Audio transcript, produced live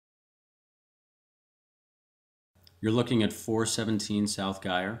You're looking at 417 South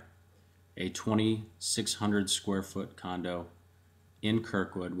Geyer, a 2,600 square foot condo in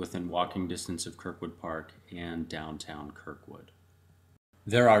Kirkwood within walking distance of Kirkwood Park and downtown Kirkwood.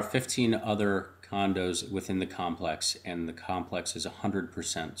 There are 15 other condos within the complex, and the complex is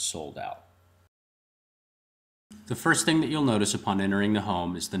 100% sold out. The first thing that you'll notice upon entering the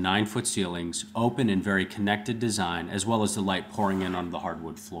home is the 9-foot ceilings, open and very connected design, as well as the light pouring in on the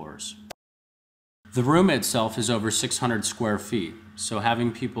hardwood floors. The room itself is over 600 square feet, so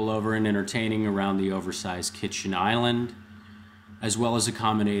having people over and entertaining around the oversized kitchen island, as well as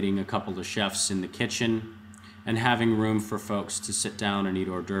accommodating a couple of chefs in the kitchen, and having room for folks to sit down and eat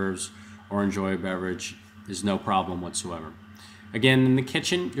hors d'oeuvres or enjoy a beverage is no problem whatsoever. Again, in the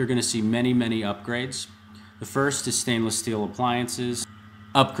kitchen, you're going to see many upgrades. The first is stainless steel appliances,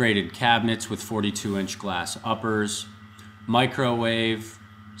 upgraded cabinets with 42-inch glass uppers, microwave,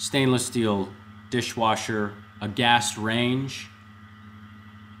 stainless steel dishwasher, a gas range,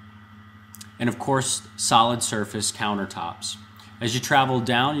 and of course, solid surface countertops. As you travel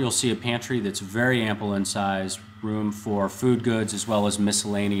down, you'll see a pantry that's very ample in size, room for food goods as well as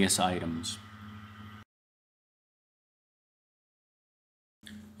miscellaneous items.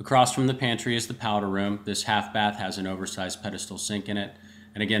 Across from the pantry is the powder room. This half bath has an oversized pedestal sink in it,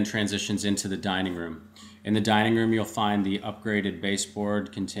 and again transitions into the dining room. In the dining room, you'll find the upgraded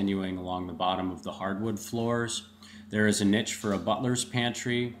baseboard continuing along the bottom of the hardwood floors. There is a niche for a butler's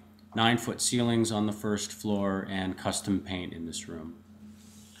pantry, 9-foot ceilings on the first floor, and custom paint in this room.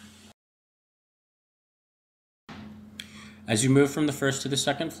 As you move from the first to the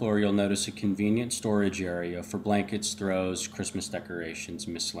second floor, you'll notice a convenient storage area for blankets, throws, Christmas decorations,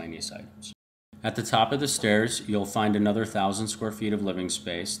 and miscellaneous items. At the top of the stairs, you'll find another 1,000 square feet of living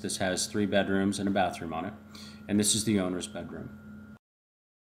space. This has 3 bedrooms and a bathroom on it, and this is the owner's bedroom.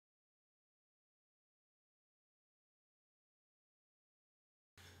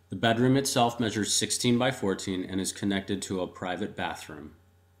 The bedroom itself measures 16 by 14 and is connected to a private bathroom.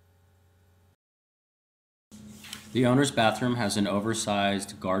 The owner's bathroom has an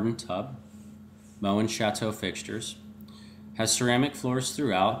oversized garden tub, Moen Chateau fixtures, has ceramic floors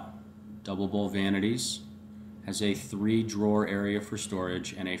throughout, double bowl vanities, has a 3-drawer area for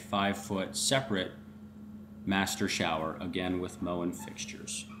storage, and a 5-foot separate master shower, again with Moen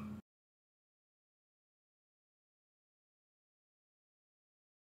fixtures.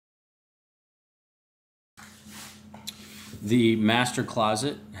 The master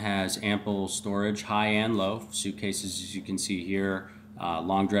closet has ample storage, high and low, suitcases as you can see here,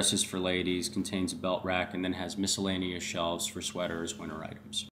 long dresses for ladies, contains a belt rack, and then has miscellaneous shelves for sweaters, winter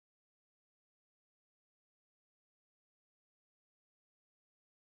items.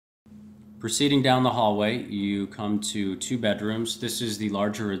 Proceeding down the hallway, you come to 2 bedrooms. This is the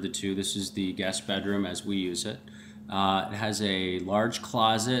larger of the 2. This is the guest bedroom as we use it. It has a large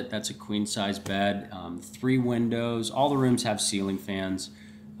closet, that's a queen-size bed, 3 windows. All the rooms have ceiling fans,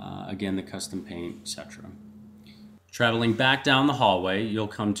 again the custom paint, etc. Traveling back down the hallway, you'll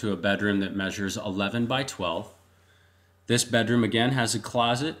come to a bedroom that measures 11 by 12. This bedroom again has a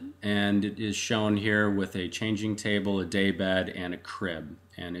closet, and it is shown here with a changing table, a day bed, and a crib,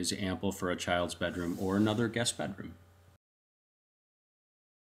 and is ample for a child's bedroom or another guest bedroom.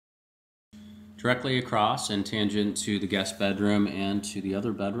 Directly across and tangent to the guest bedroom and to the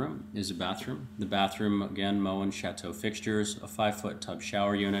other bedroom is a bathroom. The bathroom, again, Moen Chateau fixtures, a 5-foot tub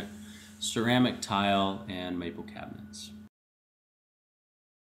shower unit, ceramic tile, and maple cabinets.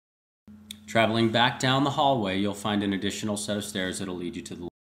 Traveling back down the hallway, you'll find an additional set of stairs that'll lead you to the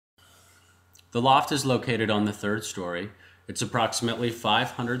loft. The loft is located on the 3rd story. It's approximately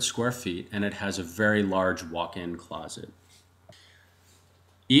 500 square feet, and it has a very large walk-in closet.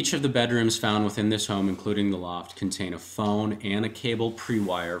 Each of the bedrooms found within this home, including the loft, contain a phone and a cable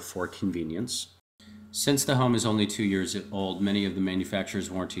pre-wire for convenience. Since the home is only 2 years old, many of the manufacturer's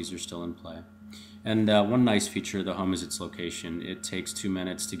warranties are still in play. And one nice feature of the home is its location. It takes 2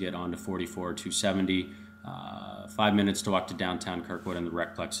 minutes to get onto 44 270, 5 minutes to walk to downtown Kirkwood, and the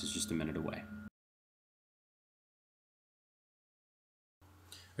Recplex is just a minute away.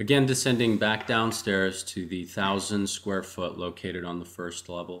 Again, descending back downstairs to the 1,000 square foot located on the 1st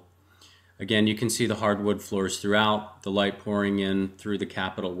level. Again, you can see the hardwood floors throughout, the light pouring in through the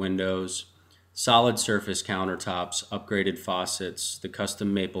capital windows, solid surface countertops, upgraded faucets, the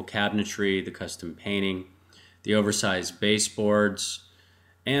custom maple cabinetry, the custom painting, the oversized baseboards,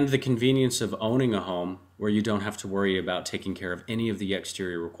 and the convenience of owning a home where you don't have to worry about taking care of any of the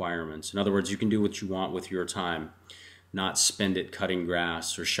exterior requirements. In other words, you can do what you want with your time, not spend it cutting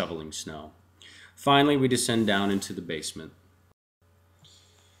grass or shoveling snow. Finally, we descend down into the basement.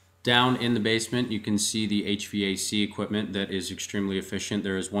 Down in the basement, you can see the HVAC equipment that is extremely efficient.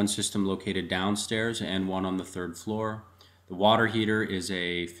 There is one system located downstairs and one on the third floor. The water heater is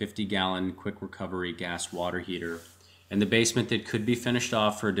a 50-gallon quick recovery gas water heater. And the basement that could be finished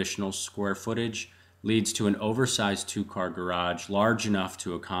off for additional square footage leads to an oversized 2-car garage, large enough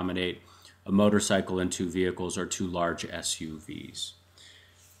to accommodate a motorcycle and 2 vehicles or 2 large SUVs.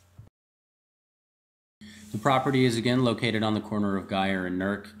 The property is again located on the corner of Geyer and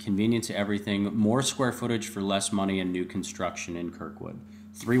Nurk, convenient to everything, more square footage for less money and new construction in Kirkwood.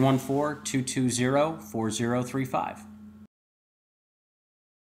 314-220-4035.